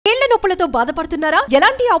నొప్పులతో బాధపడుతున్నారా?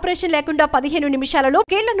 ఎలాంటి ఆపరేషన్ లేకుండా 15 నిమిషాలలో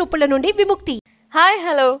కీళ్ల నొప్పుల నుండి విముక్తి. Hi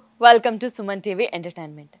hello welcome to Suman TV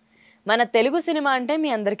entertainment. మన తెలుగు సినిమా అంటే మీ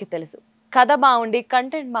అందరికీ తెలుసు, కథ బాగుండి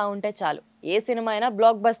కంటెంట్ బాగుంటే చాలు, ఏ సినిమా అయినా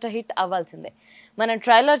బ్లాక్ బస్టర్ హిట్ అవ్వాల్సిందే. మనం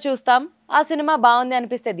ట్రైలర్ చూస్తాం, ఆ సినిమా బాగుంది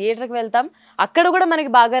అనిపిస్తే థియేటర్కి వెళ్తాం, అక్కడ కూడా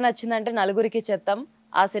మనకి బాగా నచ్చిందంటే నలుగురికి చెప్తాం,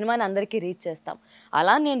 ఆ సినిమాని అందరికీ రీచ్ చేస్తాం.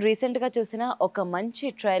 అలా నేను రీసెంట్గా చూసిన ఒక మంచి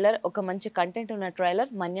ట్రైలర్, ఒక మంచి కంటెంట్ ఉన్న ట్రైలర్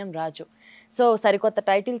మన్యం రాజు. సో సరికొత్త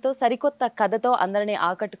టైటిల్తో, సరికొత్త కథతో అందరినీ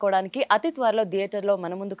ఆకట్టుకోవడానికి అతి త్వరలో థియేటర్లో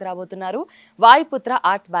మన ముందుకు రాబోతున్నారు వాయుపుత్ర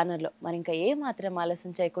ఆర్ట్స్ బ్యానర్లో. మరి ఇంకా ఏ మాత్రం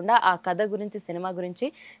ఆలస్యం చేయకుండా ఆ కథ గురించి, సినిమా గురించి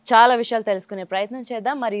చాలా విషయాలు తెలుసుకునే ప్రయత్నం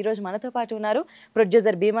చేద్దాం. మరి ఈరోజు మనతో పాటు ఉన్నారు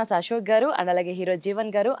ప్రొడ్యూసర్ భీమాస్ అశోక్ గారు, అండ్ అలాగే హీరో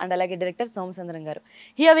జీవన్ గారు, అండ్ అలాగే డైరెక్టర్ సోమ సుందరం గారు.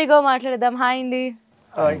 హియర్ వి గో, మాట్లాడదాం. హాయ్ అండి,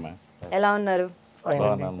 ఎలా ఉన్నారు?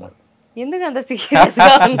 ఎందుకు అంత సీరియస్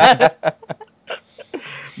గా ఉన్నారు?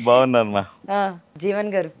 బాగున్నాను.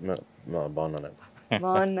 జీవన్ గారు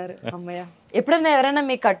బాగున్నారు. అమ్మయ్య, ఎప్పుడైనా ఎవరైనా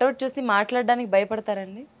మీ కట్అవుట్ చూసి మాట్లాడడానికి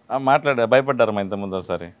భయపడతారండి? భయపడ్డారు మా ఇంతకుముందు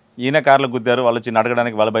ఒకసారి. ఈయన కార్లో గుద్దారు, వాళ్ళు చిన్న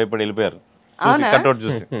అడగడానికి వాళ్ళు భయపడి వెళ్ళిపోయారు కట్అవుట్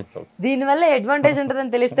చూసి. దీని వల్ల అడ్వాంటేజ్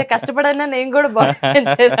ఉంటుందని తెలిస్తే కష్టపడన్నా నేను కూడా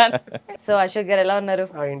బాగుంటాను. సో అశోక్ గారు ఎలా ఉన్నారు?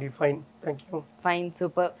 Fine,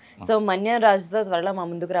 super. సో మన్యం రాజుతో త్వరలో మా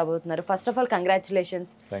ముందుకు రాబోతున్నారు. First of all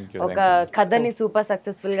congratulations. ఒక కథని సూపర్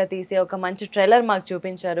సక్సెస్ఫుల్ గా తీసి ఒక మంచి ట్రైలర్ మాకు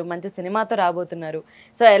చూపించారు, మంచి సినిమాతో రాబోతున్నారు.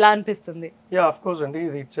 సో ఎలా అనిపిస్తుంది? యా, ఆఫ్ కోర్స్ అండి,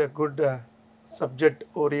 it's a good subject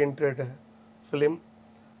oriented film,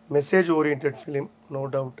 message oriented film, no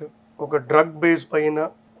doubt. ఒక డ్రగ్ బేస్ పైన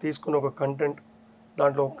తీసుకున్న ఒక కంటెంట్,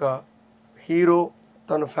 దాంట్లో ఒక హీరో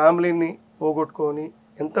తన ఫ్యామిలీని పోగొట్టుకొని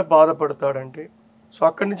ఎంత బాధపడతాడంటే, సో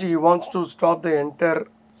అక్కడి నుంచి he wants to stop the entire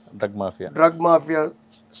drug mafia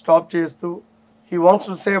stop చేస్తూ he wants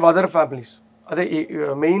to save other families. అదే ఈ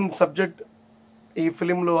మెయిన్ సబ్జెక్ట్ ఈ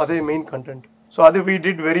ఫిలింలో, అదే మెయిన్ కంటెంట్. సో అది we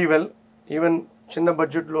did very well. Even చిన్న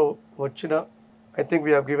బడ్జెట్లో వచ్చిన, I think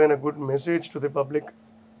we have given a good message to the public.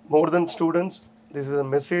 More than students, this is a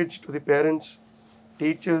message to the parents,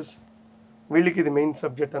 teachers. వీళ్ళకి ఇది main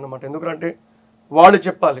subject అన్నమాట. ఎందుకంటే వాళ్ళు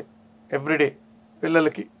చెప్పాలి ఎవ్రీడే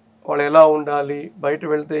పిల్లలకి వాళ్ళు ఎలా ఉండాలి, బయట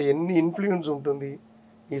వెళ్తే ఎన్ని ఇన్ఫ్లుయెన్స్ ఉంటుంది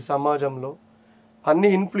ఈ సమాజంలో, అన్ని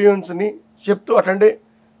ఇన్ఫ్లుయెన్స్ని చెప్తూ, అటంటే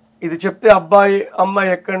ఇది చెప్తే అబ్బాయి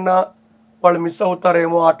అమ్మాయి ఎక్కడన్నా వాళ్ళు మిస్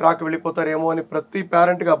అవుతారేమో, ఆ ట్రాక్ వెళ్ళిపోతారేమో అని ప్రతి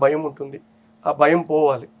పేరెంట్గా భయం ఉంటుంది. ఆ భయం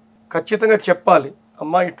పోవాలి, ఖచ్చితంగా చెప్పాలి,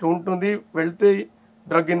 అమ్మ ఇట్లా ఉంటుంది, వెళ్తే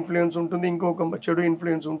డ్రగ్ ఇన్ఫ్లుయెన్స్ ఉంటుంది, ఇంకొక చెడు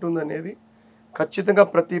ఇన్ఫ్లుయెన్స్ ఉంటుంది అనేది ఖచ్చితంగా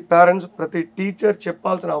ప్రతి పేరెంట్స్, ప్రతి టీచర్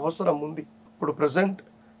చెప్పాల్సిన అవసరం ఉంది. ఇప్పుడు ప్రజెంట్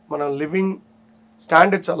మన లివింగ్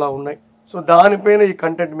స్టాండర్డ్స్ అలా ఉన్నాయి. సో దానిపైన ఈ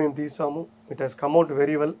కంటెంట్ మేము తీసాము. It has కమ్అట్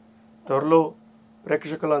very well. త్వరలో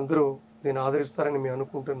ప్రేక్షకులు అందరూ దీన్ని ఆదరిస్తారని మేము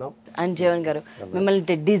అనుకుంటున్నాం. అండ్ జీవన్ గారు, మిమ్మల్ని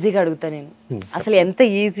డెడ్ ఈజీగా అడుగుతా నేను. అసలు ఎంత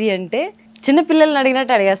ఈజీ అంటే చిన్న పిల్లల్ని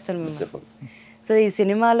అడిగినట్టు అడిగేస్తాను మిమ్మల్ని. సో ఈ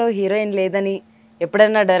సినిమాలో హీరోయిన్ లేదని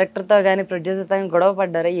ఎప్పుడైనా డైరెక్టర్తో కానీ ప్రొడ్యూసర్తో కానీ గొడవ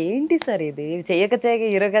పడ్డారా? ఏంటి సార్ ఇది చేయక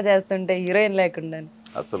హీరోగా చేస్తుంటే హీరోయిన్ లేకుండా?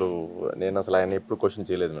 అసలు నేను ఆయన ఎప్పుడు క్వశ్చన్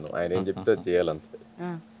చేయలేదు మేడం. ఆయన ఏం చెప్తే చేయాలంతే.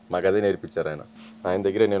 మాకు అదే నేర్పించారు ఆయన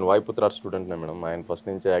దగ్గరే. నేను వాయుపుత్ర ఆర్ట్స్ స్టూడెంట్నే మేడం. ఆయన ఫస్ట్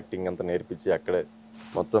నుంచి యాక్టింగ్ అంతా నేర్పించి అక్కడే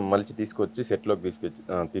మొత్తం మలిచి తీసుకొచ్చి సెట్లోకి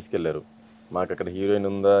తీసుకెళ్లారు. మాకు అక్కడ హీరోయిన్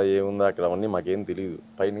ఉందా ఏముందా అక్కడ అవన్నీ మాకేం తెలియదు.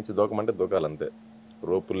 పై నుంచి దూకమంటే దూకాలంతే.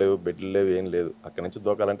 రోపులు లేవు, బెడ్లు లేవు, ఏం లేదు. అక్కడ నుంచి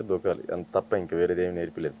దూకాలంటే దూకాలి, అంత తప్ప ఇంకా వేరేది ఏమి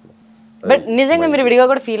నేర్పలేదు. బట్ నిజంగా మీరు విడిగా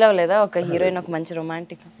కూడా ఫీల్ అవ్వలేదా ఒక హీరోయిన్ ఒక మంచి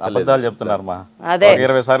రొమాంటిక్? అబద్ధాలు చెప్తున్నారు మా. అదే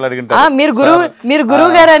 20 సార్లు అడిగింటారు. మీరు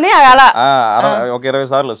గురువు గారని అలా ఒక 20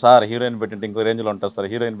 సార్లు సార్ హీరోయిన్ పెట్టింటే ఇంకో రేంజ్ లో ఉంటుంది సార్,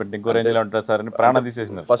 హీరోయిన్ పెట్టి ఇంకో రేంజ్ లో ఉంటుంది సార్ అని ప్రాణం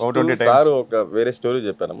తీసేసినారు. సార్ ఒక వేరే స్టోరీ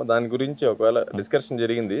చెప్పారమ్మా, దాని గురించి ఒకవేళ డిస్కషన్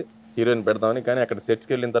జరిగింది హీరోయిన్ పెడదామని, కానీ అక్కడ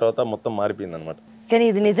సెట్స్కి వెళ్ళిన తర్వాత మొత్తం మారిపోయింది అనమాట. కానీ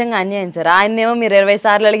ఇది నిజంగా అన్యాయం సార్. ఆయనేమో మీరు 20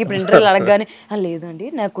 సార్లు అడిగి ప్రింటర్లు అడగగానే లేదండి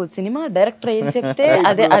నాకు సినిమా డైరెక్టర్ ఏం చెప్తే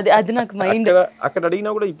అదే అది నాకు మైండ్. అక్కడ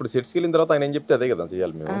అడిగినా కూడా ఇప్పుడు సెట్స్కి వెళ్ళిన తర్వాత ఆయన ఏం చెప్తే అదే కదా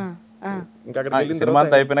చేయాలి మేము. ఇంకా సినిమా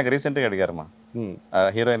అంతా అయిపోయినాక రీసెంట్ గా అడిగారు మా,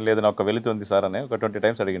 హీరోయిన్ లేదని ఒక వెళుతుంది సార్ అని ఒక 20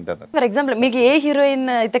 టైమ్స్ అడిగింటారు. ఫర్ ఎగ్జాంపుల్ మీకు ఏ హీరోయిన్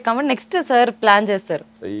అయితే కమెంట్ నెక్స్ట్ సార్ ప్లాన్ చేస్తారు?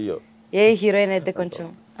 అయ్యో, ఏ హీరోయిన్ అయితే కొంచెం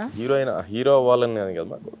హీరో అవ్వాలని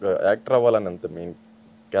కదా, ఒక యాక్టర్ అవ్వాలని అంతే, మెయిన్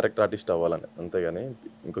క్యారెక్టర్ ఆర్టిస్ట్ అవ్వాలని, అంతేగాని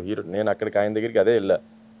ఇంకో హీరో. నేను అక్కడికి ఆయన దగ్గరికి అదే వెళ్ళా,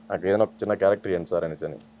 నాకు ఏదైనా ఒక చిన్న క్యారెక్టర్ ఇవ్వండి సార్ అనేసి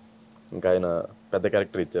అని. ఇంకా ఆయన పెద్ద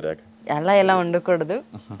క్యారెక్టర్ ఇచ్చారు. అలా ఎలా ఉండకూడదు,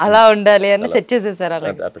 అలా ఉండాలి అని సెట్ చేసేసారు.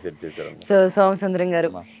 అలా సెట్ చేశారు. సో సోమ సుందరం గారు,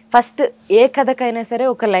 ఫస్ట్ ఏ కథకైనా సరే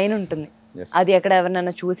ఒక లైన్ ఉంటుంది. అది ఎక్కడ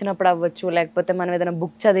ఎవరినైనా చూసినప్పుడు అవ్వచ్చు, లేకపోతే మనం ఏదైనా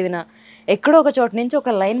బుక్ చదివినా ఎక్కడో ఒక చోట నుంచి ఒక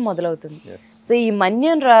లైన్ మొదలవుతుంది. సో ఈ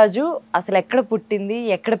మన్యం రాజు అసలు ఎక్కడ పుట్టింది,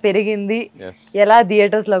 ఎక్కడ పెరిగింది, ఎలా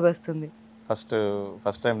థియేటర్స్ లోకి వస్తుంది?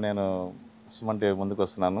 ఫస్ట్ టైం నేను సుమన్ టీవీ ముందుకు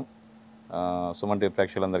వస్తున్నాను. సుమన్ టీవీ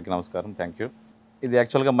ప్రేక్షకులందరికీ నమస్కారం, థ్యాంక్ యూ. ఇది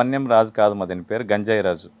యాక్చువల్గా మన్యం రాజు కాదు, మా దీని పేరు గంజాయి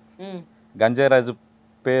రాజు. గంజాయి రాజు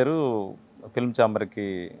పేరు ఫిల్మ్ ఛాంబర్కి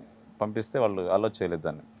పంపిస్తే వాళ్ళు అలో చేయలేదు,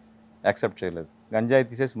 దాన్ని యాక్సెప్ట్ చేయలేదు. గంజాయి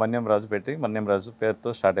తీసేసి మన్యం రాజు పెట్టి మన్యం రాజు పేరుతో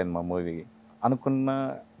స్టార్ట్ అయింది మా మూవీ. అనుకున్న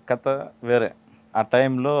కథ వేరే. ఆ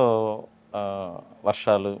టైంలో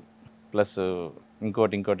వర్షాలు ప్లస్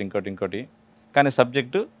ఇంకోటి కానీ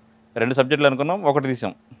సబ్జెక్టు 2 సబ్జెక్టులు అనుకున్నాం, ఒకటి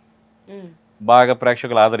తీసాం. బాగా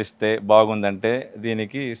ప్రేక్షకులు ఆదరిస్తే బాగుందంటే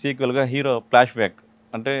దీనికి సీక్వెల్గా హీరో ఫ్లాష్ బ్యాక్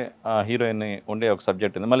అంటే హీరోయిన్ ఉండే ఒక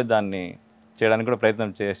సబ్జెక్ట్ ఉంది, మళ్ళీ దాన్ని చేయడానికి కూడా ప్రయత్నం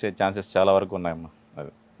చేసే ఛాన్సెస్ చాలా వరకు ఉన్నాయమ్మా.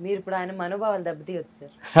 అది మీరు ఇప్పుడు ఆయన మనోభావాలు దెబ్బతీయొచ్చు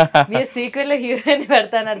సార్. మీరు సీక్వెల్ హీరోయిన్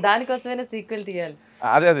పెడతాన్నారు, దానికోసమైనా సీక్వెల్ తీయాలి.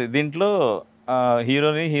 అదే దీంట్లో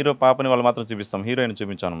హీరో పాపని వాళ్ళు మాత్రం చూపిస్తాం, హీరోయిన్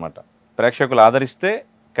చూపించాం అనమాట. ప్రేక్షకులు ఆదరిస్తే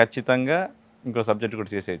ఖచ్చితంగా ఇంకో సబ్జెక్ట్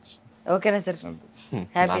కూడా చేసేయచ్చు. ఓకేనా సార్?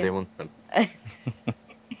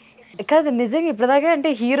 కాదు నిజంగా ఇప్పటిదాకా అంటే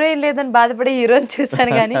హీరోయిన్ లేదని బాధపడి హీరోయిన్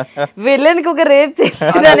చూసాను కానీ విలన్ కి ఒక రేప్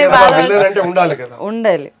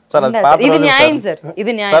ఉండాలి. ఇది న్యాయం సార్,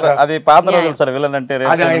 ఇది న్యాయం. అది పాత రోజులు సార్, విలన్ అంటే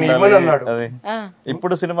అది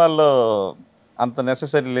ఇప్పుడు సినిమాల్లో అంత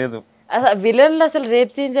నెసెసరీ లేదు. విలన్లు అసలు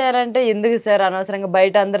రేప్ సీన్ చేయాలంటే ఎందుకు సార్? అనవసరంగా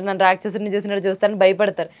బయట అందరు నన్ను రాక్షసుని చూసినట్టు చూస్తాను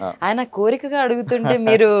భయపడతారు. ఆయన కోరికగా అడుగుతుంటే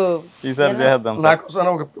మీరు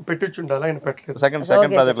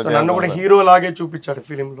నన్ను కూడా హీరో లాగే చూపించాడు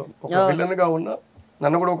ఫిలిం లో. ఒక విలన్ గా ఉన్న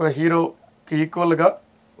నన్ను కూడా ఒక హీరోకి ఈక్వల్ గా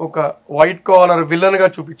ఒక వైట్ కాలర్ విలన్ గా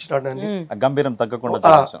చూపించాడు అండి, గంభీరం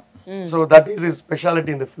తగ్గకుండా. So that is his speciality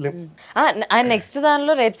in the film. ఆయన నెక్స్ట్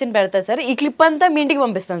దానిలో రేప్ సీన్ పెడతారు సార్, ఈ క్లిప్ అంతా మీ ఇంటికి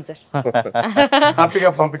పంపిస్తాను సార్.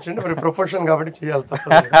 హ్యాపీగా పంపించండి, మరి ప్రొఫెషన్ కాబట్టి చేయాలి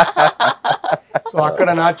తప్పదు. సో అక్కడ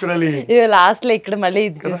న్యాచురలీ లాస్ట్ లో ఇక్కడ మళ్ళీ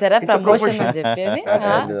ఇది చూసారా ప్రమోషన్ అని చెప్పి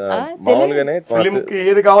మామూలుగానే ఫిలిం కి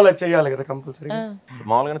ఏది కావాలో అది చేయాలి కదా కంపల్సరీ.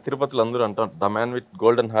 మామూలుగానే తిరుపతిలో అందరూ అంటారు the man with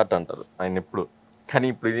golden heart అంటారు ఆయన ఎప్పుడు, కానీ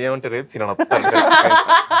ఇప్పుడు ఇదేమంటే రేపు సినిమా.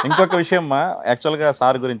 ఇంకొక విషయం యాక్చువల్గా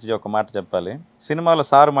సార్ గురించి ఒక మాట చెప్పాలి. సినిమాలో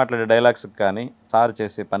సార్ మాట్లాడే డైలాగ్స్కి కానీ సార్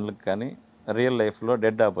చేసే పనులకు కానీ రియల్ లైఫ్లో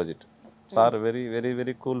dead opposite. Sir very very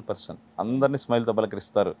very cool person, అందరినీ స్మైల్తో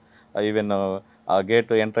పలకరిస్తారు. ఈవెన్ ఆ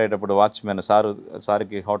గేట్ ఎంటర్ అయ్యేటప్పుడు వాచ్మెన్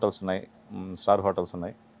సార్కి హోటల్స్ ఉన్నాయి, స్టార్ హోటల్స్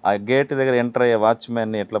ఉన్నాయి, ఆ గేట్ దగ్గర ఎంటర్ అయ్యే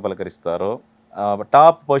వాచ్మెన్ని ఎట్లా పలకరిస్తారో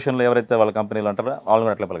టాప్ పొజిషన్లో ఎవరైతే వాళ్ళ కంపెనీలో ఉంటారో వాళ్ళు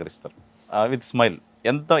కూడా ఎట్లా పలకరిస్తారు విత్ స్మైల్.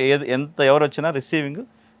 ఎంత ఎవరు వచ్చినా రిసీవింగ్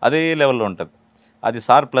అదే లెవెల్లో ఉంటుంది. అది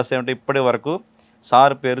సార్ ప్లస్ ఏమంటే ఇప్పటి వరకు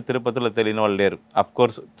సార్ పేరు తిరుపతిలో తెలియని వాళ్ళు లేరు.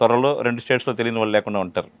 అఫ్కోర్స్ త్వరలో 2 స్టేట్స్లో తెలియని వాళ్ళు లేకుండా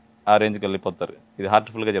ఉంటారు, ఆ రేంజ్కి వెళ్ళిపోతారు. ఇది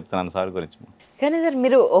హార్ట్ఫుల్గా చెప్తున్నాను సార్ గురించి. కానీ సార్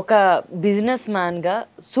మీరు ఒక బిజినెస్ మ్యాన్గా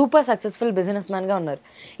సూపర్ సక్సెస్ఫుల్ బిజినెస్ మ్యాన్గా ఉన్నారు.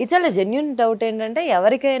 ఇది చాలా జెన్యున్ డౌట్ ఏంటంటే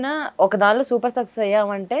ఎవరికైనా ఒక దానిలో సూపర్ సక్సెస్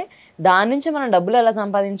అయ్యామంటే దాని నుంచి మనం డబ్బులు ఎలా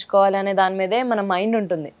సంపాదించుకోవాలి అనే దాని మీదే మన మైండ్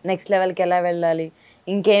ఉంటుంది, నెక్స్ట్ లెవెల్కి ఎలా వెళ్ళాలి,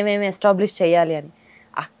 ఇంకేమేమి ఎస్టాబ్లిష్ చేయాలి అని.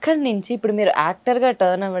 అక్కడి నుంచి ఇప్పుడు మీరు యాక్టర్గా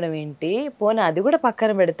టర్న్ అవ్వడం ఏంటి, పోనీ అది కూడా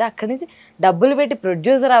పక్కన పెడితే అక్కడి నుంచి డబ్బులు పెట్టి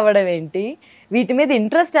ప్రొడ్యూసర్ అవ్వడం ఏంటి, వీటి మీద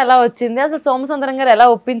ఇంట్రెస్ట్ ఎలా వచ్చింది, అసలు సోమ సుందరం గారు ఎలా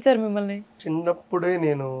ఒప్పించారు మిమ్మల్ని? చిన్నప్పుడే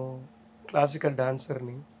నేను classical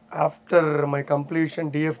డాన్సర్ని. After my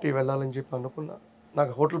completion DFT వెళ్ళాలని చెప్పి అనుకున్నా.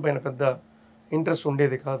 నాకు హోటల్ పైన పెద్ద ఇంట్రెస్ట్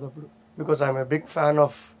ఉండేది కాదు అప్పుడు, because I'm a big fan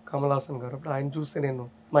of Kamal Haasan గారు. అప్పుడు ఆయన చూస్తే నేను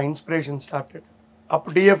మా ఇన్స్పిరేషన్ స్టార్టెడ్.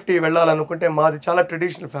 అప్పుడు డిఎఫ్టీ వెళ్ళాలనుకుంటే మాది చాలా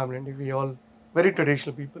ట్రెడిషనల్ ఫ్యామిలీ అండి, we all very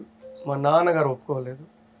traditional people. మా నాన్నగారు ఒప్పుకోలేదు,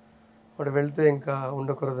 వాడు వెళ్తే ఇంకా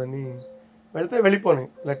ఉండకూడదని, వెళ్తే వెళ్ళిపోని,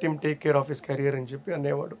 let him take care of his career అని చెప్పి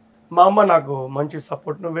అనేవాడు. మా అమ్మ నాకు మంచి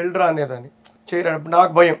సపోర్ట్, నువ్వు వెళ్ళరా అనేదాన్ని. చేయడానికి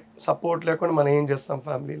నాకు భయం, సపోర్ట్ లేకుండా మనం ఏం చేస్తాం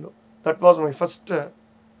ఫ్యామిలీలో. That was my first.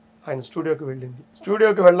 ఆయన స్టూడియోకి వెళ్ళింది.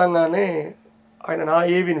 స్టూడియోకి వెళ్ళంగానే ఆయన నా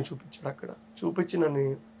ఏవిని చూపించాడు. అక్కడ చూపించి నన్ను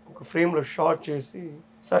ఒక ఫ్రేమ్లో షాట్ చేసి,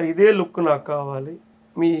 సార్ ఇదే లుక్ నాకు కావాలి,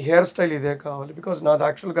 మీ హెయిర్ స్టైల్ ఇదే కావాలి, బికాజ్ నాది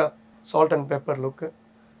యాక్చువల్గా సాల్ట్ అండ్ పెప్పర్ లుక్.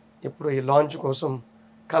 ఇప్పుడు ఈ లాంచ్ కోసం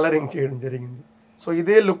కలరింగ్ చేయడం జరిగింది. సో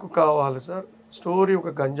ఇదే లుక్ కావాలి సార్. స్టోరీ ఒక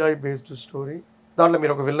గంజాయి బేస్డ్ స్టోరీ, దాంట్లో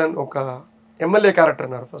మీరు ఒక విలన్, ఒక ఎమ్మెల్యే క్యారెక్టర్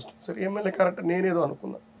అన్నారు ఫస్ట్. సరే ఎమ్మెల్యే క్యారెక్టర్ నేనేదో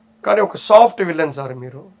అనుకున్నా, కానీ ఒక సాఫ్ట్ విలన్ సార్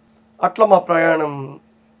మీరు. అట్లా మా ప్రయాణం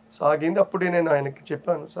సాగింది. అప్పుడే నేను ఆయనకి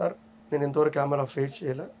చెప్పాను, సార్ నేను ఇంతవరకు కెమెరా ఫేస్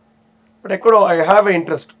చేయలే, బట్ ఎక్కడో ఐ హ్యావ్ ఏ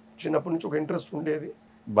ఇంట్రెస్ట్. చిన్నప్పటి నుంచి ఒక ఇంట్రెస్ట్ ఉండేది.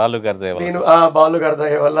 నేను బాలుగారి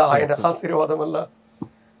దయ వల్ల, ఆయన ఆశీర్వాదం వల్ల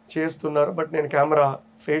చేస్తున్నారు, బట్ నేను కెమెరా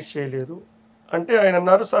ఫేస్ చేయలేదు. అంటే ఆయన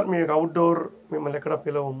అన్నారు, సార్ మీకు అవుట్డోర్ మిమ్మల్ని ఎక్కడ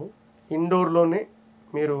పిలవము, ఇండోర్లోనే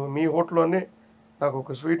మీరు మీ హోటల్లోనే నాకు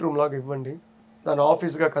ఒక స్వీట్ రూమ్ లాగా ఇవ్వండి, దాన్ని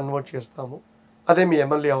ఆఫీస్గా కన్వర్ట్ చేస్తాము, అదే మీ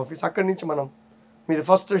ఎమ్మెల్యే ఆఫీస్, అక్కడి నుంచి మనం మీది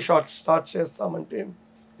ఫస్ట్ షాట్ స్టార్ట్ చేస్తామంటే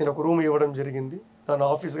నేను ఒక రూమ్ ఇవ్వడం జరిగింది, దాన్ని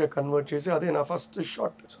ఆఫీస్గా కన్వర్ట్ చేసి అదే నా ఫస్ట్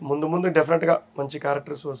షాట్. సో ముందు డెఫినెట్గా మంచి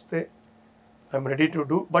క్యారెక్టర్స్ వస్తే I'm ready to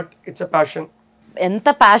do, but it's a passion. ఎంత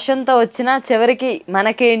ప్యాషన్తో వచ్చినా చివరికి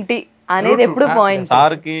మనకేంటి అనేది ఎప్పుడు పాయింట్.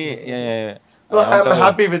 సార్కి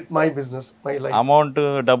happy with my business, my life. Amount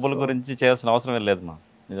డబ్బుల గురించి చేయాల్సిన అవసరం లేదు మా,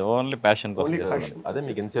 ఇది ఓన్లీ ప్యాషన్ కోసం. అదే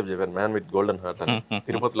మీకు ఇన్సేపు చెప్పాను, మ్యాన్ విత్ గోల్డెన్ హార్ట్ అని.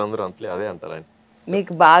 తిరుపతిలో అందరూ అంతే అదే అంటారు ఆయన.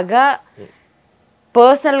 మీకు బాగా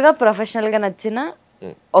పర్సనల్ గా ప్రొఫెషనల్ గా నచ్చిన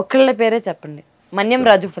ఒక్కళ్ళ పేరే చెప్పండి. మన్యం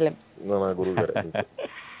రాజు ఫిలిం నా గురువు గారే,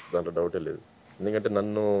 దాంట్లో డౌటే లేదు. ఎందుకంటే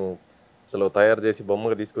నన్ను అసలు తయారు చేసి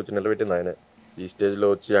బొమ్మగా తీసుకొచ్చి నిలబెట్టింది ఆయనే. ఈ స్టేజ్లో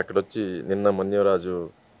వచ్చి అక్కడ వచ్చి నిన్న మన్యం రాజు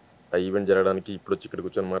ఆ ఈవెంట్ జరగడానికి ఇప్పుడు వచ్చి ఇక్కడ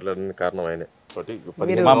కూర్చొని మాట్లాడడానికి కారణం ఆయనే.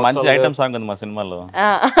 మా మంచి ఐటమ్ సాంగ్ ఉంది మా సినిమాలో,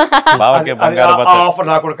 బావకే బంగారు ఆఫర్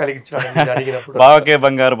నాకు కూడా కలిగించాడు మీరు అడిగినప్పుడు. బావకే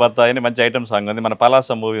బంగారు బత్త అని మంచి ఐటమ్ సాంగ్ ఉంది. మన పలాస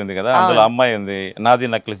మూవీ ఉంది కదా, అందులో అమ్మాయి ఉంది, నాది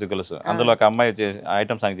నక్లిసి గొలుసు, అందులో ఒక అమ్మాయి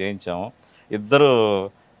ఐటమ్ సాంగ్ చేయించాము. ఇద్దరు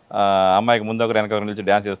అమ్మాయికి ముందు ఒకరు వెనక నిలిచి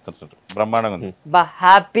డాన్స్ చేస్తుంటారు, బ్రహ్మాండంగా ఉంది. బా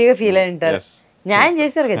హ్యాపీగా ఫీల్ అయి ఉంటారు. న్యాయం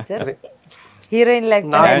చేశారు కదా సార్, హీరోయిన్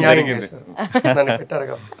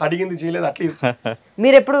అడిగింది చేయలేదు అట్లీస్ట్.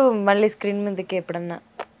 మీరు ఎప్పుడు మళ్ళీ స్క్రీన్ మీదకి ఎప్పుడన్నా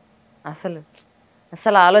అసలు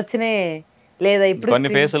అసలు ఆలోచనే లేదా? ఇప్పుడు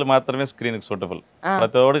కొన్ని ఫేసులు మాత్రమే స్క్రీన్ కి సూటబుల్.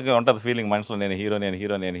 ప్రతి ఒడికి ఉంటుంది ఫీలింగ్ మనసులో, నేను హీరో నేను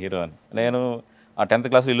హీరో నేను హీరో అని. నేను ఆ 10th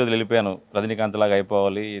క్లాస్ ఇల్లు వెళ్ళిపోయాను, రజనీకాంత్ లాగా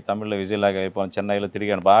అయిపోవాలి, తమిళ్లో విజయ్ లాగా అయిపోవాలి, చెన్నైలో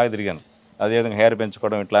తిరిగాను, బాగా తిరిగాను. అదేవిధంగా హెయిర్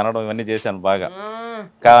పెంచుకోవడం ఇట్లా అనడం ఇవన్నీ చేశాను బాగా.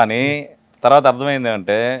 కానీ తర్వాత అర్థమైంది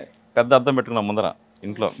అంటే పెద్ద అర్థం పెట్టుకున్నాం ముందర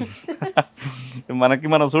ఇంట్లో, మనకి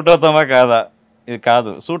మనం సూట్ అవుతామా కాదా, ఇది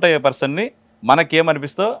కాదు, సూట్ అయ్యే పర్సన్ని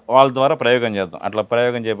మనకేమనిపిస్తో వాళ్ళ ద్వారా ప్రయోగం చేద్దాం. అట్లా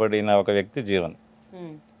ప్రయోగం చేయబడిన ఒక వ్యక్తి జీవన్.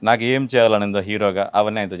 నాకు ఏం చేయాలనిందో హీరోగా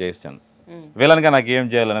అవన్నీ ఆయనతో చేయిస్తాను, విలన్గా నాకు ఏం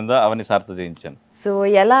చేయాలనిందో అవన్నీ సార్తో చేయించాను. సో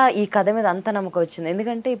ఎలా ఈ కథ మీద అంత నమ్మకం వచ్చింది?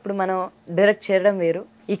 ఎందుకంటే ఇప్పుడు మనం డైరెక్ట్ చేయడం వేరు,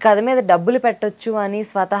 ఈ కథ మీద డబ్బులు పెట్టొచ్చు అని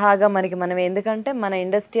స్వతహాగా మనం, ఎందుకంటే మన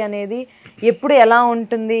ఇండస్ట్రీ అనేది ఎప్పుడు ఎలా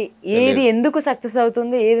ఉంటుంది, ఏది ఎందుకు సక్సెస్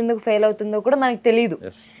అవుతుంది, ఏది ఎందుకు ఫెయిల్ అవుతుందో కూడా మనకి తెలియదు.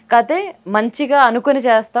 కాకపోతే మంచిగా అనుకుని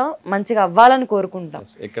చేస్తాం, మంచిగా అవ్వాలని కోరుకుంటాం.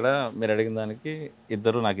 ఇక్కడ మీరు అడిగిన దానికి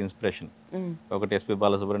ఇద్దరు నాకు ఇన్స్పిరేషన్. ఒకటి ఎస్పి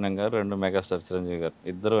బాలసుబ్రహ్మణ్యం గారు, 2 మెగాస్టార్ చిరంజీవి గారు.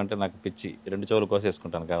 ఇద్దరు అంటే నాకు పిచ్చి, 2 చెవులు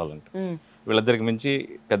కోసేసుకుంటాను కావాలంటే. వీళ్ళిద్దరికి మించి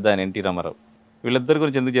పెద్ద ఆయన ఎన్టీ రామారావు. వీళ్ళిద్దరి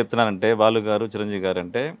గురించి ఎందుకు చెప్తున్నానంటే, బాలు గారు చిరంజీవి గారు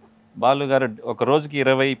అంటే, బాలు గారు ఒక రోజుకి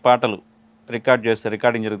 20 పాటలు రికార్డ్ చేస్తారు.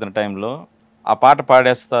 రికార్డింగ్ జరుగుతున్న టైంలో ఆ పాట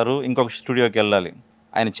పాడేస్తారు, ఇంకొక స్టూడియోకి వెళ్ళాలి.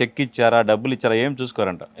 ఆయన చెక్ ఇచ్చారా, డబ్బులు ఇచ్చారా ఏం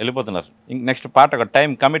చూసుకోరంట, వెళ్ళిపోతున్నారు. నెక్స్ట్ పాట ఒక టైం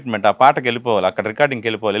కమిట్మెంట్, ఆ పాటకి వెళ్ళిపోవాలి, అక్కడ రికార్డింగ్కి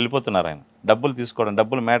వెళ్ళిపోతున్నారు. ఆయన డబ్బులు తీసుకోవడం,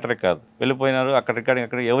 డబ్బులు మ్యాటరే కాదు, వెళ్ళిపోయినారు. అక్కడ రికార్డింగ్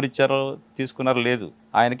అక్కడ ఎవరు ఇచ్చారో తీసుకున్నారో లేదు,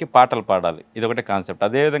 ఆయనకి పాటలు పాడాలి, ఇది ఒకటే కాన్సెప్ట్.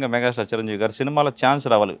 అదేవిధంగా మెగాస్టార్ చిరంజీవి గారు సినిమాలో ఛాన్స్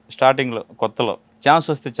రావాలి, స్టార్టింగ్లో కొత్తలో ఛాన్స్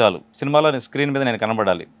వస్తే చాలు, సినిమాలో స్క్రీన్ మీద నేను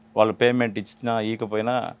కనబడాలి, వాళ్ళు పేమెంట్ ఇచ్చినా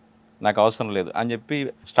ఇకపోయినా నాకు అవసరం లేదు అని చెప్పి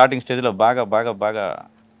స్టార్టింగ్ స్టేజ్లో బాగా బాగా బాగా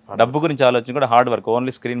డబ్బు గురించి ఆలోచన కూడా హార్డ్ వర్క్,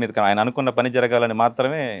 ఓన్లీ స్క్రీన్ మీద ఆయన అనుకున్న పని జరగాలని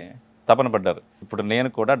మాత్రమే తపన పడ్డారు. ఇప్పుడు నేను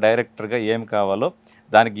కూడా డైరెక్టర్గా ఏం కావాలో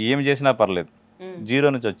దానికి ఏం చేసినా పర్లేదు, జీరో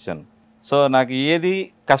నుంచి వచ్చాను. సో నాకు ఏది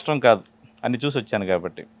కష్టం కాదు, అన్ని చూసి వచ్చాను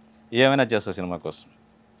కాబట్టి ఏమైనా చేస్తా సినిమా కోసం,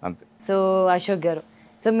 అంతే. సో అశోక్ గారు,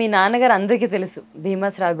 సో మీ నాన్నగారు అందరికీ తెలుసు,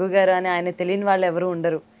 భీమస్ రఘు గారు అని, ఆయన తెలియని వాళ్ళు ఎవరు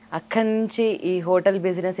ఉండరు. అక్కడి నుంచి ఈ హోటల్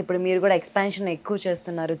బిజినెస్, ఇప్పుడు మీరు కూడా ఎక్స్పాన్షన్ ఎక్కువ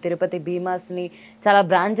చేస్తున్నారు, తిరుపతి భీమాస్ని చాలా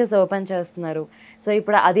బ్రాంచెస్ ఓపెన్ చేస్తున్నారు. సో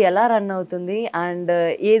ఇప్పుడు అది ఎలా రన్ అవుతుంది? అండ్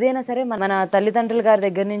ఏదైనా సరే మన తల్లిదండ్రుల గారి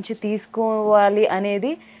దగ్గర నుంచి తీసుకోవాలి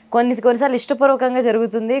అనేది కొన్నిసార్లు ఇష్టపూర్వకంగా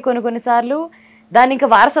జరుగుతుంది, కొన్నిసార్లు దాన్ని ఇంకా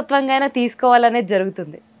వారసత్వంగా అయినా తీసుకోవాలనేది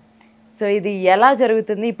జరుగుతుంది. సో ఇది ఎలా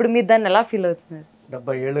జరుగుతుంది? ఇప్పుడు మీరు దాన్ని ఎలా ఫీల్ అవుతున్నారు?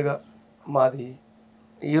 70 ఏళ్ళుగా మాది,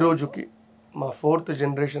 ఈ రోజుకి మా 4th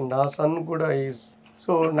జనరేషన్, నా సన్ కూడా ఈజ్,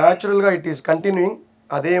 సో న్యాచురల్గా ఇట్ ఈస్ కంటిన్యూయింగ్.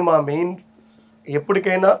 అదే మా మెయిన్,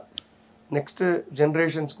 ఎప్పటికైనా నెక్స్ట్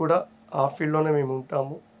జనరేషన్స్ కూడా ఆ ఫీల్డ్లోనే మేము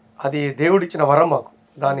ఉంటాము. అది దేవుడిచ్చిన వరం మాకు.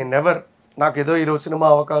 దాన్ని నెవర్, నాకు ఏదో ఈరోజు సినిమా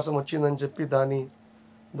అవకాశం వచ్చిందని చెప్పి దాన్ని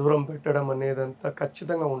దూరం పెట్టడం అనేదంతా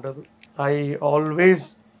ఖచ్చితంగా ఉండదు. I always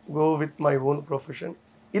go with my own profession.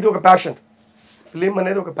 ఇది ఒక ప్యాషన్, ఫిలిం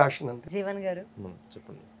అనేది ఒక ప్యాషన్ అంతే. జీవన్ గారు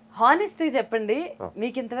చెప్పండి, హానెస్ట్ చెప్పండి,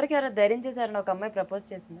 మీకు ఇంతవరకు ఎవరైనా ధైర్యం చేశారని ఒక అమ్మాయి ప్రపోజ్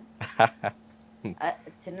చేసిందా?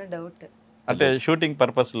 చిన్న డౌట్. అంటే షూటింగ్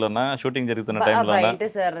పర్పస్ లోనా, షూటింగ్ జరుగుతున్న టైంలో? బయట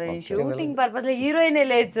సార్, షూటింగ్ పర్పస్ లో హీరోయినే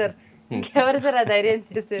లేదు సార్, ఇంకెవరు సార్ ఆ ధైర్యం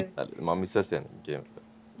చేసేది? మా మిస్సెస్.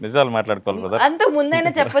 నిజాలు మాట్లాడుకోవాలి కదా, అంత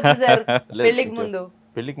ముందైనా చెప్పొచ్చు సార్. పెళ్లికి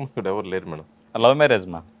ముందు ఎవరు లేరు మేడం. లవ్ మ్యారేజ్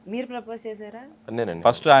మా. మీరు ప్రపోజ్ చేశారా? నేనండి.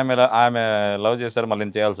 ఫస్ట్ ఆమె లవ్ చేశారు, మళ్ళీ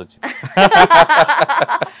నేను చేయాల్సి వచ్చింది.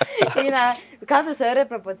 కాదు సారే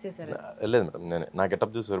ప్రపోజ్ చేశారు? లేదు మేడం, నేనే. నా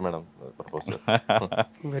గెటప్ చూసారు మేడం ప్రపోజ్ చేశారు.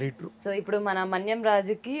 Very true. సో ఇప్పుడు మన మన్యం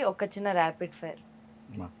రాజుకి ఒక చిన్న rapid fire,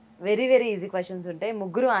 very very easy questions ఉంటాయి,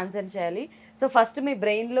 ముగ్గురు ఆన్సర్ చేయాలి. సో ఫస్ట్ మీ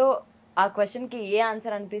బ్రెయిన్ లో ఆ క్వశ్చన్ కి ఏ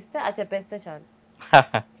ఆన్సర్ అనిపిస్తే అది చెప్పేస్తే చాలు,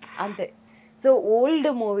 అంతే. సో ఓల్డ్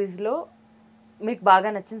మూవీస్ లో మీకు బాగా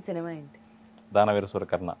నచ్చిన సినిమా ఏంటి? దానవీర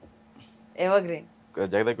సూరకర్ణ. ఎవర్గ్రీన్.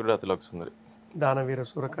 జగదేకుడు అతిలోక సుందరి. దానవీర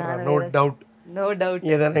Soora Karna, no doubt. No doubt.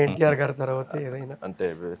 ఏదైనా ఎన్టీఆర్ గారి తర్వాత ఏదైనా అంటే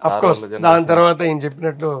ఆఫ్ కోర్స్ దాని తర్వాత ఏం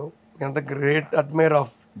చెప్పినట్లు ఎంత గ్రేట్ అడ్మైర్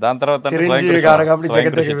ఆఫ్ దాని తర్వాత అంటే చిరంజీవి గారు కాబట్టి స్వయం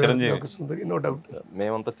జగత్ కృషి చిరంజీవి. సుందరి, నో డౌట్.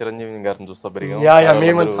 మేమంతా చిరంజీవి గారిని చూస్తా పెరిగాం.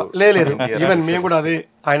 మేమంతా లేదు, ఈవెన్ మేము కూడా అదే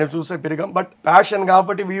ఆయన చూసే పెరిగాం. బట్ ప్యాషన్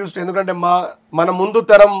కాబట్టి వి యూస్, ఎందుకంటే మన ముందు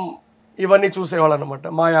తరం ఇవన్నీ చూసేవాళ్ళు అనమాట,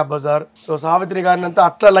 మాయా బజార్. సో సావిత్రి గారిని అంతా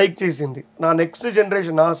అట్లా లైక్ చేసింది. నా నెక్స్ట్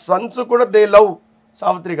జనరేషన్, నా సన్స్ కూడా దే లవ్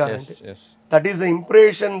సావిత్రి గారు అంటే. That is the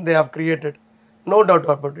impression they have created, no doubt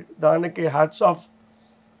about it. దానికి hats off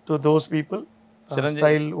to those people.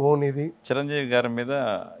 Style own ఇది. చిరంజీవి గారి మీద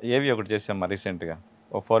ఏవి ఒకటి చేసామ్మా రీసెంట్గా,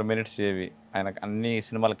 ఓ 4 minutes ఏవి. ఆయన అన్ని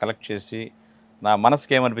సినిమాలు కలెక్ట్ చేసి నా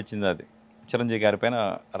మనసుకి ఏమనిపించింది అది చిరంజీవి గారి పైన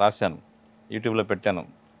రాశాను, యూట్యూబ్లో పెట్టాను,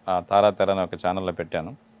 తారా తెర అనే ఒక ఛానల్లో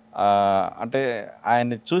పెట్టాను. అంటే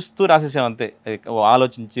ఆయన్ని చూస్తూ రాసేసాం అంతే,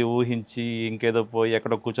 ఆలోచించి ఊహించి ఇంకేదో పోయి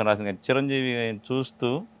ఎక్కడో కూర్చొని రాసాను. చిరంజీవి చూస్తూ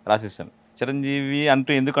రాసేసాను. చిరంజీవి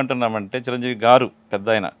అంటూ ఎందుకు అంటున్నామంటే, చిరంజీవి గారు పెద్ద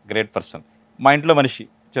ఆయన, గ్రేట్ పర్సన్, మా ఇంట్లో మనిషి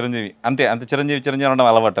చిరంజీవి, అంతే అంతే. చిరంజీవి అనడం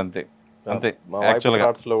అలవాటు అంతే అంతే.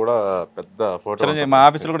 యాక్చువల్గా కూడా పెద్ద ఫోటో చిరంజీవి, మా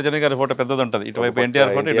ఆఫీస్లో కూడా చిరంజీవి గారి ఫోటో పెద్దది ఉంటుంది, ఇటువైపు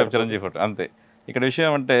ఎన్టీఆర్ ఫోటో, ఇటువైపు చిరంజీవి ఫోటో, అంతే. ఇక్కడ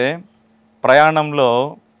విషయం అంటే, ప్రయాణంలో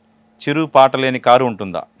చిరు పాట లేని కారు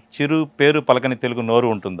ఉంటుందా, చిరు పేరు పలకని తెలుగు నోరు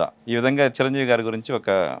ఉంటుందా, ఈ విధంగా చిరంజీవి గారి గురించి ఒక,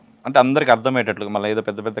 అంటే అందరికి అర్థమయ్యేటట్లుగా, మళ్ళీ ఏదో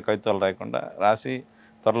పెద్ద పెద్ద కవిత్వాలు రాయకుండా రాసి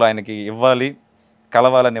త్వరలో ఆయనకి ఇవ్వాలి,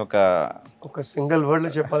 కలవాలని ఒక సింగిల్ వర్డ్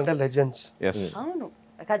లో చెప్పాలంటే లెజెండ్స్. అవును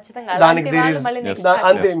ఖచ్చితంగా. దానికి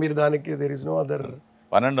అంతే, మీరు దానికి there is no other,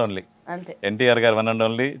 one and only అంతే. ఎన్టీఆర్ గారు వన్ అండ్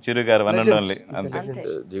ఓన్లీ, చిరు గారు వన్ అండ్ ఓన్లీ, అంతే.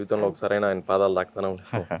 జీవితంలో ఒకసారైనా ఆయన పాదాలు దాక్తానే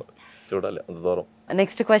చూడాలి, అంత దూరం.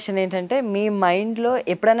 నెక్స్ట్ క్వశ్చన్ ఏంటంటే, మీ మైండ్లో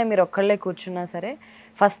ఎప్పుడైనా మీరు ఒక్కళ్ళే కూర్చున్నా సరే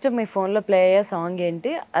ఫస్ట్ మీ ఫోన్లో ప్లే అయ్యే సాంగ్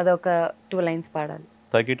ఏంటి, అదొక 2 lines పాడాలి.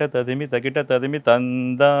 తగిట తదిమి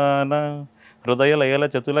తందాన, హృదయ లయల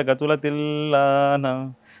చతుల గతుల తిల్లాన,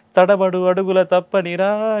 తడబడు అడుగుల తప్పని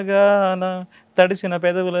రాగాన, తడిసిన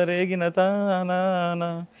పెదవుల రేగిన తానాన,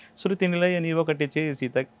 శృతి నిలయని ఒకటి చేసి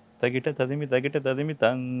తగిట తదిమి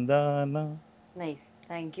తందాన. Nice,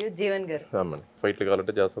 thank you. జీవన్ గారు, ఫైట్లు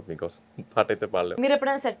కావాలంటే చేస్తాం మీకోసం, పాట అయితే పాడలేదు. మీరు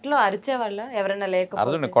ఎప్పుడైనా సెట్ లో అరిచేవాళ్ళ ఎవరైనా లేకపోతే?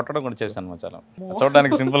 అర్జున్ కొట్టడం కూడా చేశాను, చాలా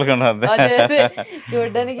చూడడానికి సింపుల్ గా ఉన్నది,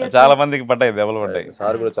 చూడడానికి చాలా మందికి పడ్డాయి, దెబ్బలు పడ్డాయి.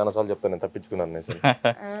 సార్ కూడా చాలా సార్లు చెప్తాను, నేను తప్పించుకున్నాను.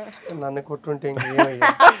 నన్ను కొట్టుంటే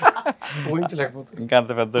ఊహించలేకపోతుంది, ఇంకా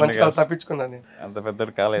అంత పెద్ద తప్పించుకున్నాను, అంత పెద్ద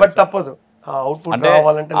కాలేదు. బట్ తప్పదు. అంటే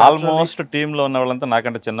ఆల్మోస్ట్ టీమ్ లో ఉన్న వాళ్ళంతా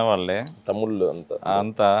నాకంటే చిన్నవాళ్ళే, తమ్ముళ్ళు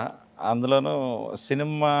అంతా. అందులోనూ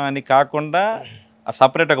సినిమా అని కాకుండా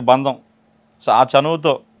సపరేట్ ఒక బంధం. సో ఆ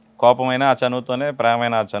చనువుతో, కోపమైన ఆ చనువుతోనే,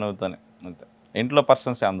 ప్రేమైన ఆ చనువుతోనే, అంతే. ఇంట్లో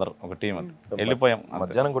పర్సన్స్ అందరూ ఒక టీం, అంతా వెళ్ళిపోయాం.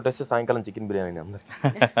 మధ్యాహ్నం కొట్టేస్తే సాయంకాలం చికెన్ బిర్యానీ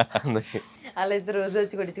అందరికి. అలా అయితే రోజు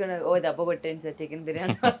వచ్చి కొట్టించుకుని ఓ దెబ్బ కొట్టేయండి సార్ చికెన్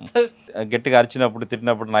బిర్యానీ వస్తుంది. గట్టిగా అరిచినప్పుడు,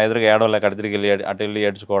 తిట్టినప్పుడు నా ఎదురుగా ఏడవలేక అటు తిరిగి వెళ్ళి అటు వెళ్ళి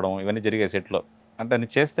ఏడ్చుకోవడం, ఇవన్నీ జరిగాయి సెట్లో. అంటే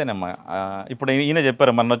నేను చేస్తేనేమ్మా. ఇప్పుడు ఈయన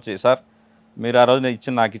చెప్పారు మొన్న వచ్చి, సార్ మీరు ఆ రోజు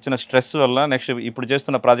నాకు ఇచ్చిన స్ట్రెస్ వల్ల నెక్స్ట్ ఇప్పుడు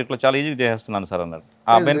చేస్తున్న ప్రాజెక్ట్లో చాలా ఈజీగా చేస్తున్నాను సార్ అన్నాడు.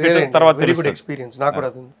 ఆ బెనిఫిట్ తర్వాత ఎక్స్పీరియన్స్ నాకు కూడా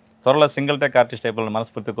ఉంది. త్వరలో సింగిల్ టేక్ ఆర్టిస్ట్ అయిపోవాలని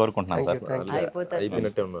మనస్ఫూర్తి కోరుకుంటున్నాను సార్.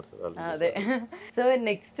 అదే. సో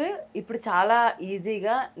నెక్స్ట్, ఇప్పుడు చాలా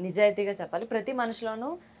ఈజీగా నిజాయితీగా చెప్పాలి, ప్రతి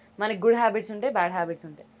మనిషిలోనూ మనకి గుడ్ హ్యాబిట్స్ ఉంటాయి, బ్యాడ్ హ్యాబిట్స్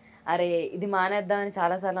ఉంటాయి. అరే ఇది మానేద్దామని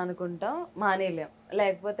చాలాసార్లు అనుకుంటాం, మానేయలేం.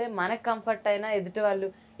 లేకపోతే మనకు కంఫర్ట్ అయినా ఎదుటి వాళ్ళు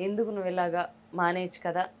ఎందుకు నువ్వు ఇలాగా మానేయచ్చు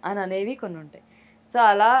కదా అని అనేవి కొన్ని ఉంటాయి. సో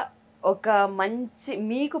అలా ఒక మంచి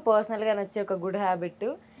మీకు పర్సనల్గా నచ్చే ఒక గుడ్ హ్యాబిట్,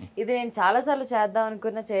 ఇది నేను చాలాసార్లు చేద్దాం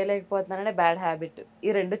అనుకున్నా చేయలేకపోతున్నాననే బ్యాడ్ హ్యాబిట్, ఈ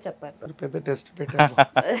రెండు చెప్పారు.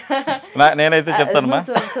 నేనైతే చెప్తాను,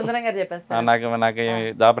 సుందరం గారు చెప్పేస్తాను. నాకు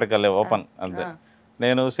దాపరికాలే ఓపెన్ అంతే.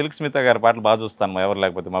 నేను సిల్క్ స్మిత గారి పాటలు బాగా చూస్తాను, ఎవరు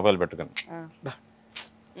లేకపోతే మొబైల్ పెట్టుకుని,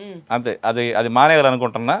 అంతే. అది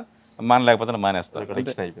మానేయాలనుకుంటున్నా, మానలేకపోతే మానేస్తాను.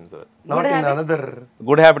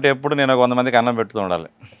 గుడ్ హ్యాబిట్ ఎప్పుడు నేను 100 మందికి అన్నం పెడుతూ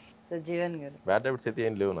ఉండాలి. జీవన్ గారు, బ్యాడ్ హ్యాబిట్స్ అయితే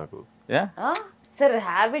ఏం లేవు నాకు. సార్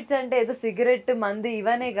హ్యాబిట్స్ అంటే ఏదో సిగరెట్ మందు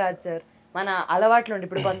ఇవనే కాదు సార్, మన అలవాట్లు ఉండి.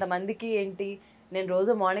 ఇప్పుడు కొంతమందికి ఏంటి, నేను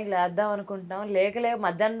రోజు మార్నింగ్ లేద్దాం అనుకుంటాం, లేక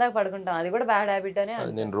మధ్యాహ్నం దాకా పడుకుంటాం, అది కూడా బ్యాడ్ హ్యాబిట్ అనే.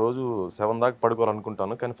 నేను రోజు 7 దాకా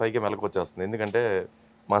పడుకోవాలనుకుంటాను, కానీ 5కే మెలకు వచ్చేస్తుంది. ఎందుకంటే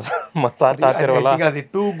మా సార్ టార్చర్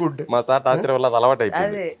వల్ల అది అలవాటు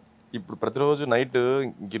అయిపోయింది. ఇప్పుడు ప్రతిరోజు నైట్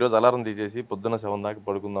ఈరోజు అలారం తీసేసి పొద్దున్న 7 దాకా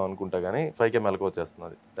పడుకుందాం అనుకుంటా, కానీ 5కే మెలకు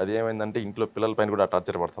వచ్చేస్తున్నది. అది ఏమైందంటే ఇంట్లో పిల్లల పైన కూడా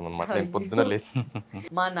టార్చర్ పడుతుంది అనమాట. నేను పొద్దున్న లేచి,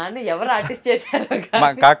 మా నాన్న ఎవరు ఆర్టిస్ట్ చేశారు.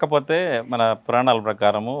 కాకపోతే మన పురాణాల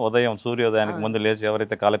ప్రకారము ఉదయం సూర్యోదయానికి ముందు లేచి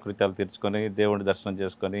ఎవరైతే కాలకృత్యాలు తీర్చుకొని దేవుడి దర్శనం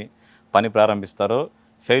చేసుకొని పని ప్రారంభిస్తారో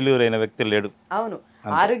ఫెయిల్యూర్ అయిన వ్యక్తి లేడు. అవును,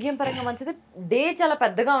 ఆరోగ్యం పరంగా మంచిది, డే చాలా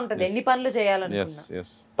పెద్దగా ఉంటుంది, ఎన్ని పనులు చేయాలనుకున్నా.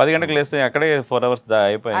 10 గంటలకు లేస్తే అక్కడే 4 hours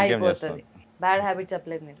అయిపోయింది. బ్యాడ్ హ్యాబిట్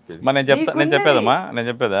చెప్పలేదు మీరు. నేను చెప్పేదమ్మా, నేను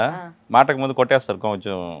చెప్పేదా, మాటకు ముందు కొట్టేస్తారు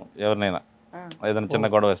కొంచెం ఎవరినైనా, ఏదైనా చిన్న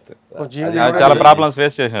గొడవ వస్తే. చాలా ప్రాబ్లమ్స్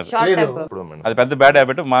ఫేస్ చేసినారు, అది పెద్ద బ్యాడ్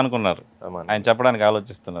హ్యాబిట్, మానుకున్నారు. ఆయన చెప్పడానికి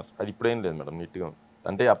ఆలోచిస్తున్నారు. అది ఇప్పుడేం లేదు మేడం, నీట్గా.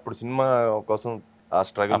 అంటే అప్పుడు సినిమా కోసం ఆ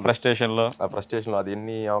స్ట్రగుల్ ఫ్రస్ట్రేషన్లో ఆ ఫ్రస్ట్రేషన్లో అది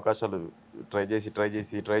ఎన్ని అవకాశాలు ట్రై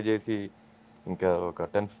చేసి ఇంకా ఒక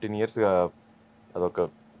 10-15 ఇయర్స్గా అదొక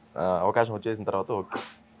అవకాశం వచ్చేసిన తర్వాత ఓకే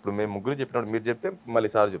ఇప్పుడు మేము ముగ్గురు చెప్పినప్పుడు మీరు చెప్తే మళ్ళీ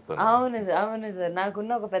సార్ చెప్తాను. అవును సార్,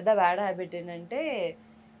 నాకున్న ఒక పెద్ద బ్యాడ్ హ్యాబిట్ ఏంటంటే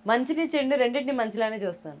మంచిని చెడు రెండింటిని మంచిలానే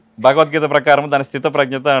చూస్తాను. భగవద్గీత ప్రకారం దాని స్థిత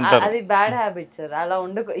ప్రజ్ఞత అంటారు. అది బ్యాడ్ హ్యాబిట్ సార్, అలా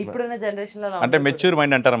ఇప్పుడున్న జనరేషన్ లో అంటే మెచ్యూర్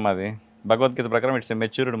మైండ్ అంటారమ్మా అది. భగవద్గీత ప్రకారం ఇట్స్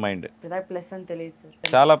మెచ్యూర్డ్ మైండ్. ప్లస్ అని తెలియదు సార్.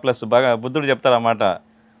 చాలా ప్లస్. బాగా బుద్ధుడు చెప్తారు అన్నమాట,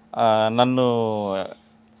 నన్ను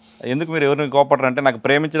ఎందుకు మీరు ఎవరిని కోపడరు అంటే నాకు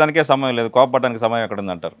ప్రేమించడానికే సమయం లేదు, కోపడడానికి సమయం ఎక్కడ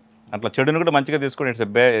ఉంది అంటారు. అట్లా చెడుని కూడా మంచిగా తీసుకుని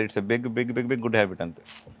it's big big big big good habit అంతే.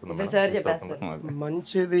 సార్ చెప్పేస్తారు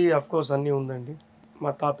మంచిది అఫ్ కోర్స్ అన్నీ ఉందండి.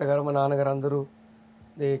 మా తాతగారు మా నాన్నగారు అందరూ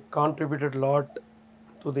they contributed lot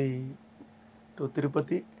to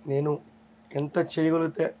Tirupati. నేను ఎంత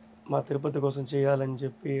చేయగలిగితే మా తిరుపతి కోసం చేయాలని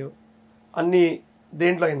చెప్పి అన్ని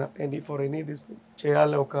దేంట్లో అయినా ఫర్ ఎనీ దిస్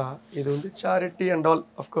చేయాలి ఒక ఇది ఉంది. Charity and all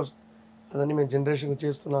of course అదన్నీ మేము జనరేషన్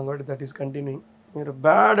చేస్తున్నాం కాబట్టి దట్ ఈస్ కంటిన్యూయింగ్. మీరు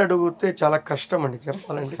బ్యాడ్ అడిగితే చాలా కష్టం అండి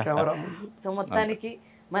చెప్పాలంటే కెమెరా ముందు. సో మొత్తానికి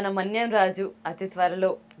మన మన్యం రాజు అతి త్వరలో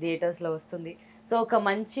థియేటర్స్లో వస్తుంది. సో ఒక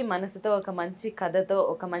మంచి మనసుతో, ఒక మంచి కథతో,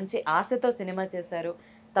 ఒక మంచి ఆశతో సినిమా చేశారు.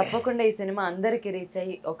 తప్పకుండా ఈ సినిమా అందరికీ రీచ్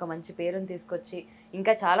అయ్యి ఒక మంచి పేరుని తీసుకొచ్చి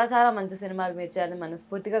ఇంకా చాలా చాలా మంచి సినిమాలు మీరు చేయాలని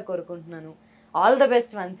మనస్ఫూర్తిగా కోరుకుంటున్నాను. All the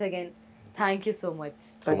best once again. Thank you so much.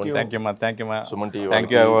 Thank you మా. Suman TV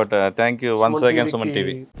thank you once again Suman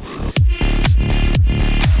TV.